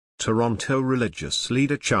Toronto religious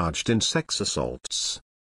leader charged in sex assaults.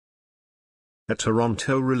 A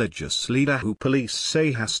Toronto religious leader who police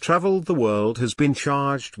say has traveled the world has been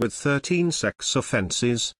charged with 13 sex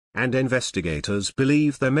offenses, and investigators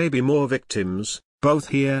believe there may be more victims, both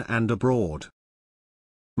here and abroad.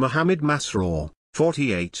 Mohammed Masroor,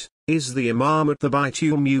 48, is the Imam at the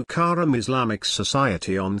Baitul Mukarram Islamic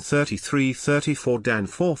Society on 3334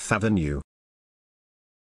 Danforth Avenue.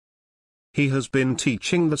 He has been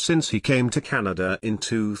teaching there since he came to Canada in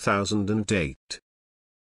 2008.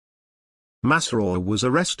 Masroor was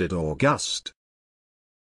arrested August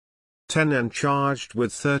 10 and charged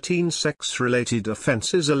with 13 sex-related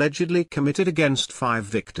offences allegedly committed against 5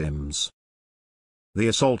 victims. The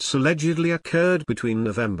assaults allegedly occurred between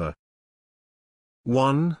November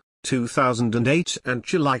 1, 2008 and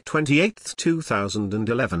July 28,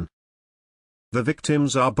 2011. The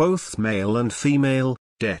victims are both male and female.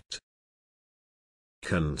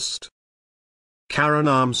 Kunst. Karen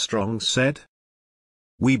Armstrong said,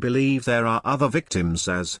 "We believe there are other victims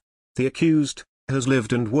as the accused has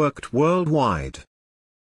lived and worked worldwide."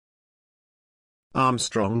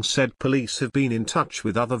 Armstrong said police have been in touch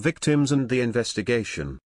with other victims and the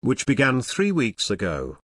investigation, which began 3 weeks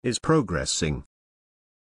ago, is progressing.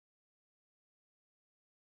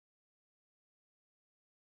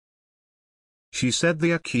 She said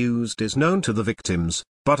the accused is known to the victims,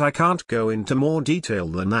 but I can't go into more detail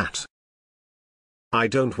than that. I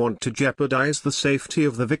don't want to jeopardize the safety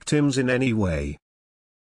of the victims in any way.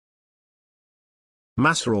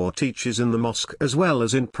 Masroor teaches in the mosque as well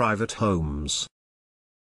as in private homes.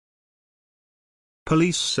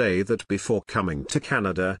 Police say that before coming to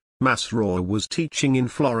Canada, Masroor was teaching in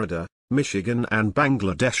Florida, Michigan and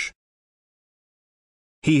Bangladesh.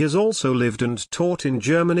 He has also lived and taught in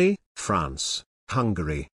Germany, France,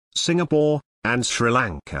 Hungary, Singapore, and Sri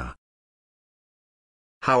Lanka.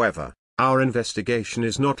 However, our investigation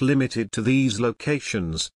is not limited to these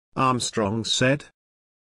locations, Armstrong said.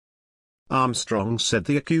 Armstrong said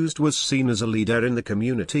the accused was seen as a leader in the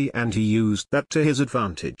community and he used that to his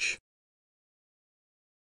advantage.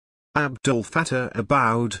 Abdul Fattah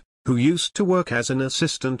Aboud, who used to work as an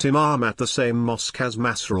assistant imam at the same mosque as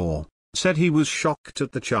Masroor, said he was shocked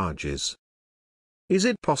at the charges. Is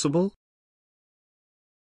it possible?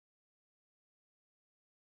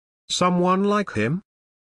 Someone like him?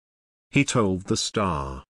 He told the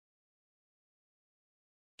Star.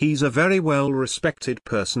 He's a very well-respected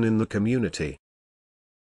person in the community.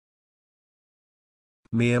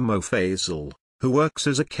 Mia Mofaisal, who works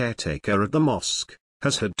as a caretaker at the mosque,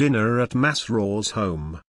 has had dinner at Masroor's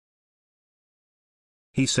home.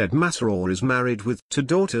 He said Masroor is married with 2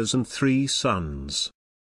 daughters and 3 sons.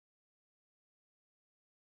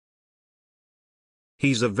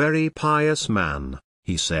 He's a very pious man,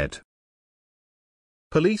 he said.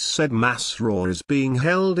 Police said Masroor is being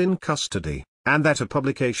held in custody, and that a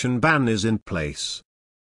publication ban is in place.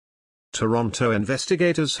 Toronto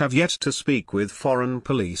investigators have yet to speak with foreign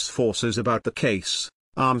police forces about the case,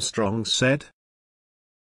 Armstrong said.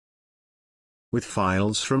 With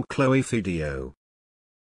files from Chloe Video.